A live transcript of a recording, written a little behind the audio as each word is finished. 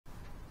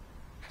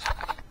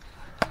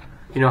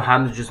You know,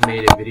 Hamza just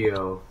made a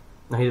video.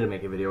 No, he didn't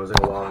make a video. It was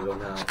like a while ago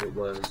now. It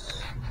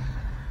was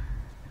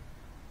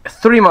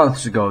 3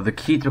 months ago. The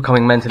key to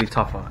becoming mentally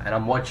tougher, and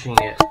I'm watching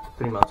it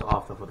 3 months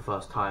after for the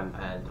first time,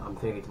 and I'm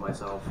thinking to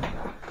myself,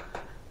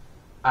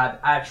 at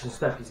action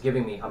step he's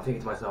giving me, I'm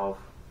thinking to myself,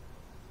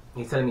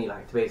 he's telling me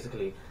like to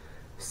basically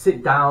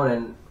sit down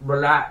and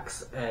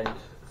relax and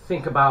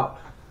think about,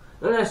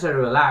 not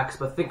necessarily relax,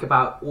 but think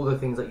about all the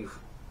things that you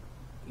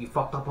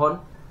fucked up on,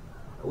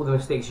 all the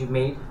mistakes you've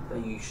made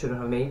that you shouldn't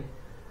have made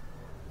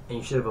and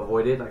you should have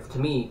avoided. Like, to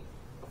me,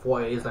 for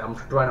what it is, like,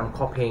 I'm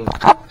copying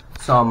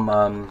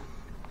some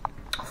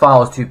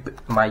files to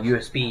my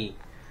USB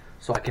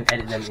so I can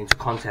edit them into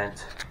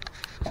content,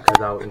 because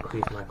that will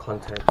increase my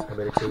content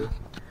ability.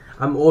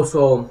 I'm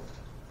also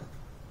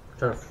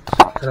trying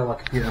to turn on my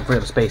computer and free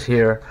up space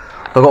here.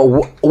 I've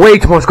got way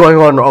too much going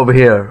on over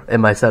here in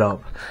my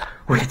setup.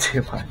 Way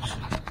too much.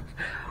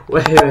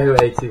 Way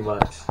too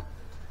much.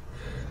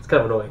 It's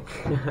kind of annoying.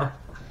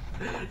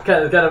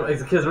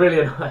 It's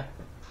really annoying.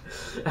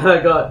 And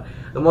I got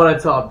the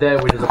monitor up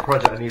there, which is a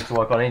project I need to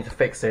work on. I need to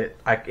fix it.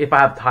 If I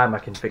have time, I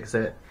can fix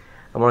it.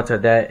 The monitor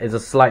there is a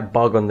slight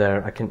bug on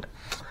there.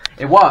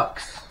 It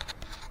works.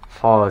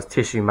 Pause.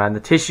 Tissue, man. The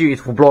tissue is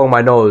for blowing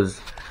my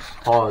nose.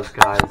 Pause,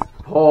 guys.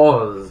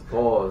 Pause.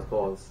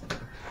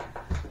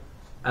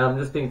 And I'm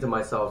just thinking to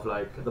myself,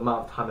 like, the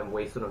amount of time I'm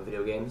wasting on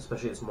video games,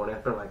 especially this morning.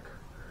 I've spent like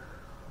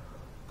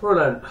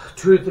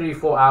 2, 3,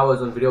 4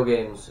 hours on video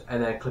games,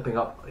 and then clipping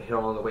up here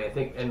along the way.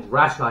 And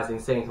rationalizing,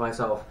 saying to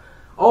myself,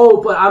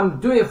 oh, but I'm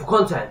doing it for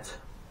content,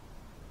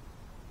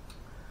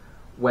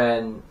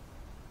 when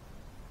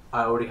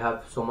I already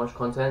have so much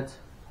content.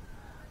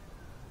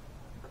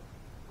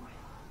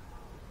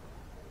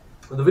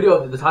 The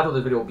title of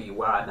the video will be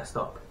Where I Messed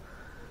Up,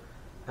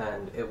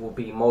 and it will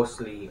be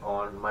mostly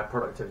on my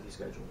productivity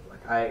schedule.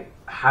 Like, I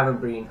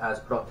haven't been as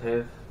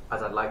productive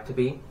as I'd like to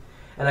be,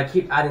 and I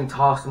keep adding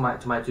tasks to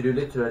my to-do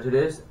list,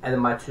 and then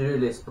my to-do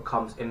list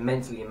becomes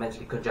immensely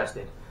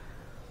congested.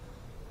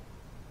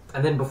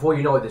 And then before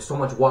you know it, there's so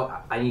much work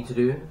I need to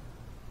do.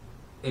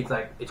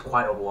 It's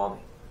quite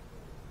overwhelming.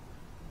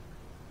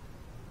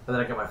 And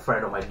then I get my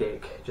friend on my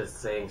dick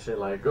just saying shit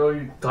like, "Oh,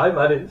 you time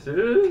manage."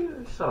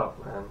 Shut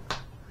up, man.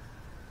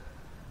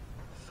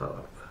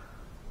 Shut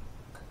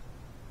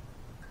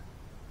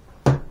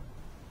up.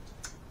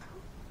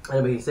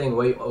 Anyway, he's saying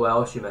where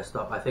else you messed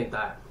up. I think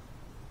that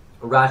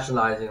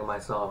rationalizing on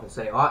myself and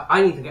saying, oh,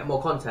 I need to get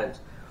more content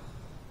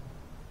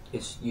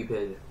is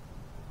stupid.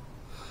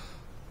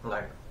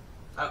 Like,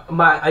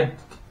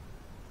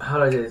 how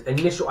do I do this?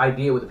 Initial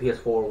idea with the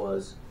PS4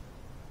 was,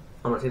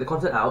 I'm gonna take the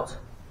content out,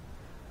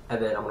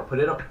 and then I'm gonna put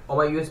it up on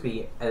my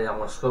USB, and then I'm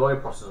gonna slowly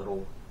process it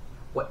all.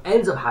 What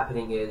ends up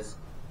happening is,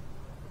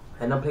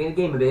 and I'm playing the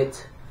game a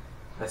bit,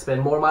 I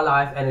spend more of my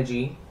life,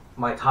 energy,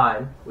 my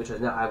time, which I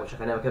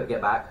can never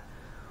get back,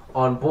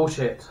 on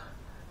bullshit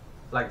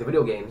like the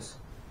video games,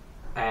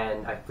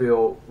 and I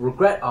feel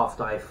regret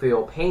after, I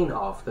feel pain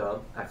after,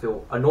 I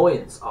feel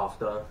annoyance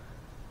after,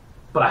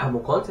 but I have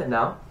more content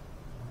now.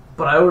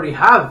 But I already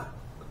have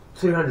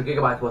 300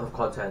 gigabytes worth of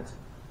content.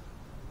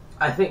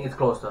 I think it's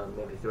close to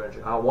maybe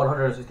 300.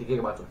 160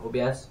 gigabytes of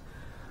OBS.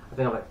 I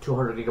think I'm like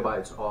 200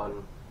 gigabytes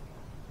on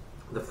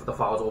the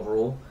files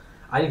overall.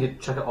 I need to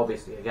check it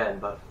obviously again,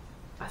 but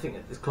I think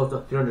it's close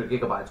to 300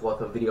 gigabytes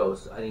worth of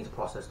videos I need to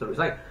process through. It's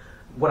like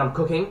when I'm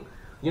cooking,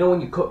 you know,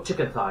 when you cook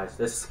chicken thighs,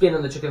 there's skin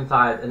on the chicken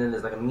thighs, and then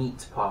there's like a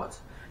meat part.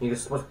 And you're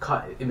supposed to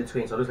cut it in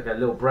between, so it looks like a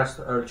little breast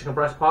or chicken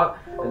breast part,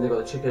 and then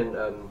got the chicken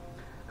kind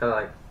of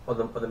like on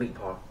the meat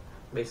part.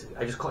 Basically,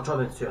 I just chop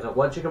it into two. I got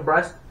one chicken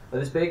breast,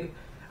 this big.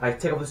 I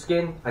take off the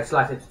skin, I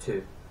slice it to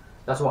two.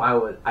 That's what I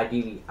would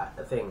ideally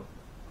think.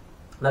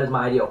 That is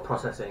my idea of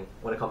processing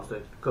when it comes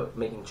to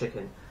making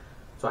chicken,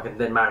 so I can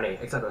then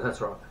marinate, etc.,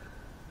 etc.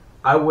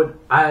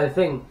 I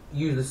think,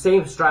 use the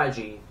same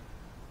strategy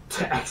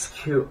to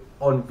execute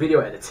on video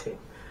editing.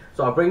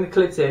 So I bring the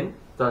clips in,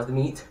 so that's the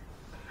meat.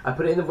 I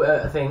put it in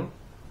the thing.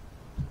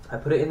 I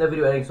put it in the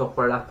video editing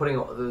software. That's putting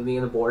the meat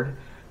in the board.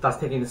 That's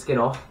taking the skin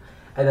off,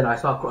 and then I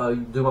start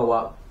doing my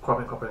work,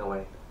 cropping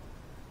away.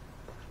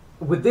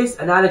 With this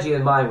analogy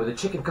in mind, with the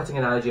chicken cutting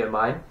analogy in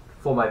mind,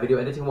 for my video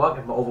editing work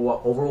and my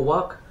overall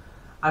work,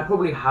 I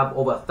probably have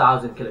over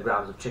 1,000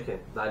 kilograms of chicken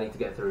that I need to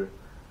get through,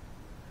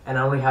 and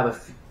I only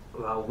have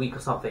a week or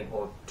something,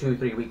 or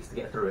 2-3 weeks to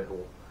get through it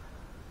all,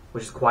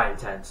 which is quite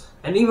intense.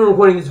 And even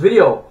recording this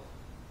video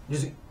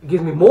just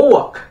gives me more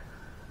work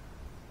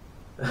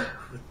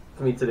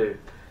for me to do.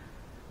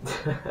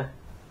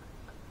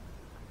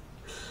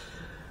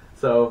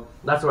 So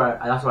that's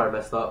where I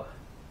messed up,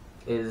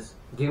 is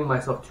giving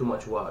myself too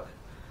much work,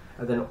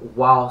 and then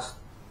whilst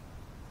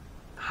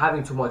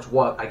having too much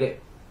work, I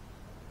get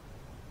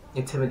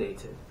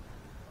intimidated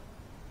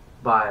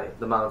by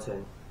the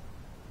mountain.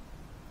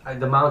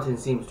 The mountain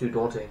seems too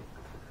daunting.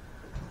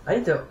 I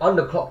need to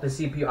underclock the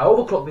CPU. I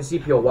overclocked the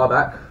CPU a while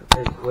back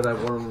when I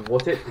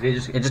bought it.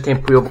 It just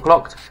came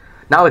pre-overclocked.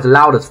 Now it's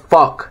loud as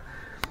fuck.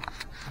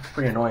 It's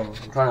pretty annoying.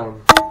 I'm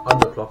trying to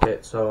underclock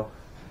it, so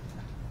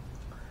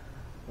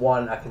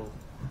one, I can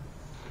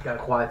get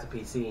quiet to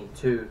PC, and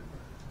two,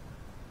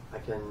 I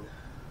can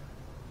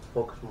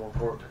focus more on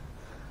work.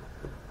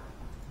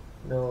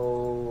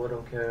 No, I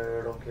don't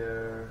care, I don't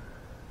care,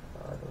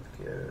 I don't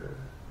care.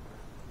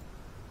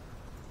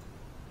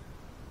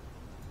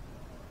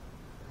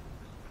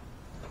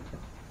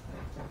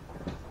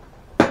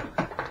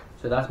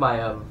 So that's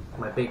my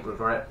my big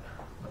regret,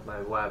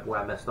 where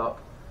I messed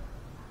up.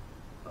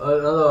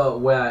 Another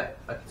way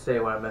I could say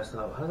where I messed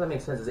up. How does that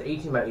make sense? It's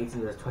 18 by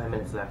 18. There's 20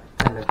 minutes left.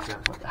 10 minutes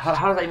left.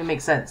 How does that even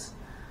make sense?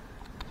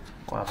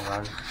 Whatever,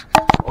 man.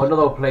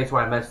 Another place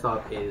where I messed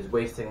up is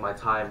wasting my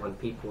time on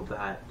people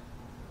that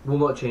will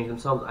not change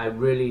themselves. I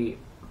really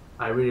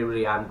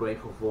am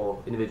grateful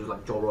for individuals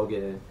like Joe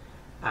Rogan and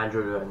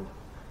Andrew and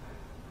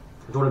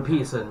Jordan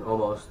Peterson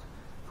almost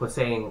for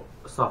saying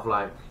stuff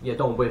like, yeah,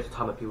 don't waste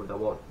time on people that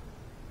won't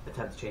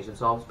attempt to change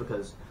themselves,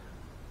 because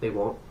they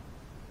won't,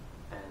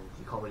 and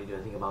you can't really do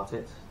anything about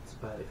it. It's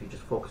better if you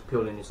just focus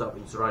purely on yourself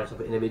and you surround yourself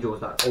with individuals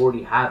that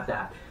already have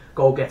that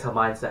go-getter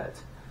mindset.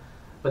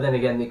 But then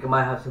again, you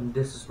might have some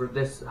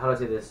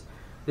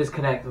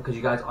disconnect because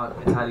you guys aren't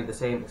entirely the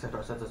same,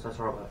 etc., etc.,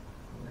 etc. But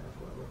yeah,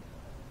 whatever.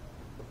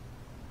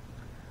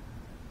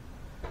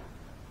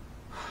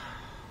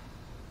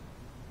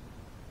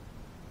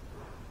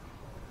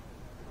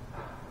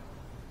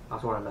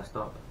 That's where I messed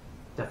up.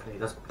 Definitely,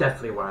 that's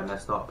definitely where I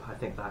messed up. I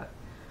think that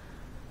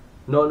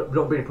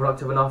not being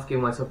productive enough,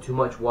 giving myself too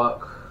much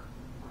work,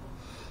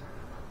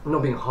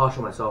 not being harsh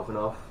on myself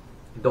enough,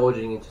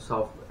 indulging into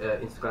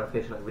instant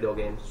gratification like video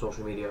games,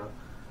 social media.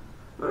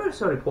 Not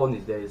necessarily porn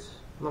these days.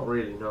 Not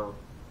really, no.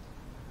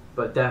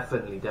 But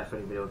definitely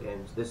video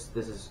games. This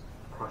is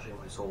crushing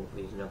my soul,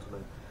 ladies and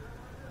gentlemen.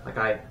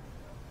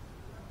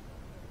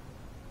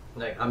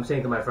 I'm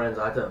saying to my friends,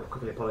 I had to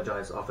quickly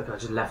apologize after I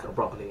just left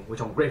abruptly,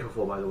 which I'm grateful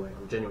for, by the way.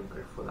 I'm genuinely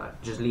grateful for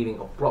that. Just leaving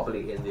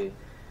abruptly in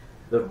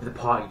the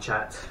party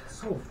chat.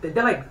 So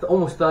they're like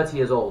almost 30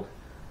 years old.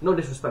 No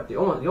disrespect, they're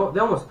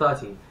almost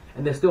 30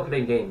 and they're still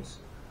playing games.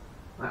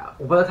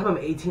 By the time I'm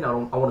 18, I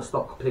want to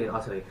stop completely and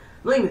utterly.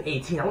 Not even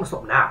 18, I want to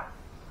stop now.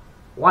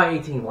 Why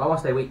 18? Why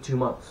must I wait 2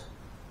 months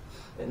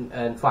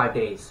and 5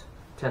 days?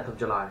 10th of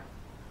July.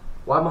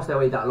 Why must I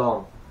wait that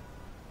long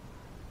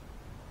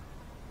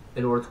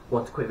in order to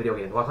want to quit video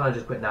games? Why can't I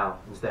just quit now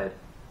instead?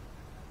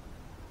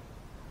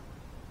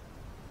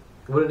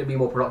 Wouldn't it be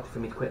more productive for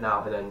me to quit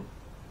now and then,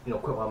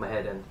 quit while I'm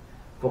ahead and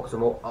focus on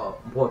more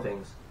important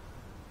things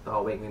that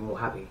will make me more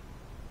happy?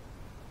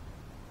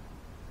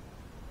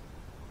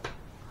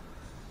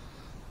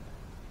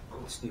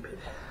 It's stupid.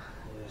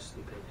 It is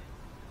stupid.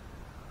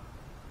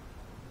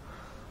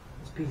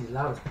 This piece is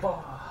loud as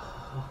fuck.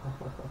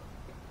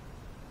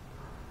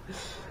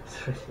 It's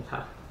really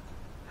loud.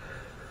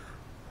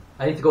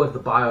 I need to go into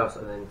the BIOS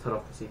and then turn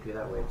off the CPU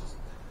that way. It's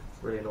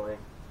really annoying.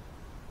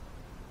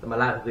 And my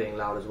lamp is being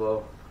loud as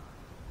well.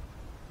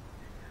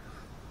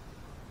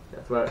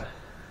 That's where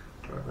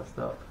I messed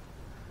up.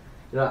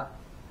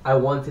 I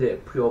wanted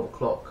it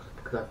pre-overclocked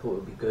because I thought it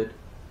would be good.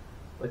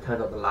 But it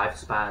turns out the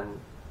lifespan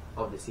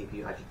of the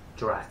CPU actually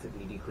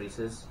drastically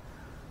decreases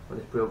when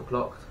it's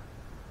pre-overclocked.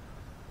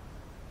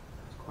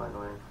 It's quite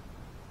annoying.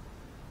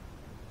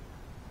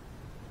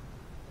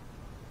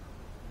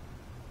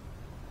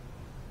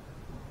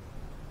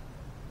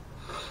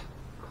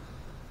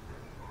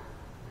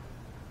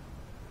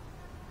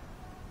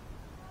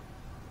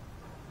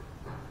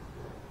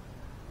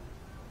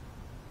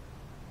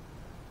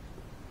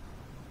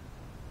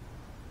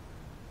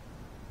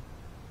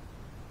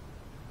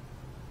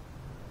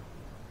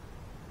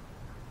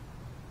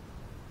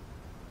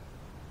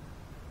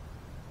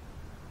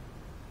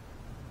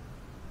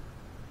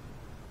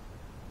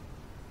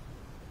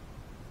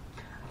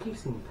 I keep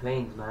seeing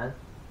planes, man.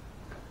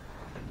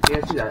 You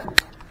guys see that?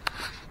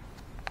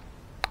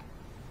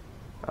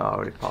 Oh, I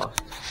already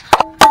passed.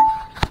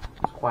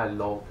 It's quite a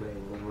low plane,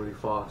 it was really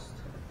fast.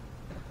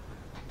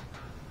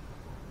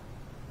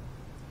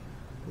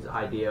 This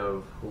idea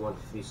of who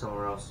wanted to be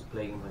somewhere else is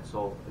plaguing my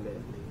soul,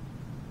 admittedly.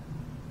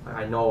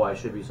 I know I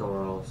should be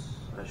somewhere else.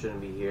 I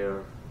shouldn't be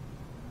here.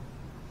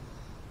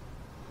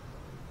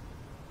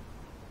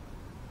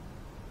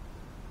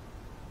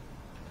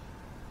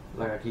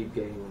 Like I keep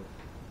getting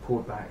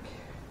pulled back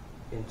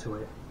into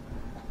it,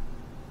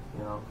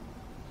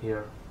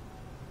 here.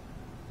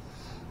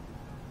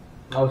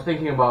 I was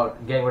thinking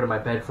about getting rid of my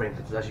bed frame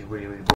because it's actually really, really boring.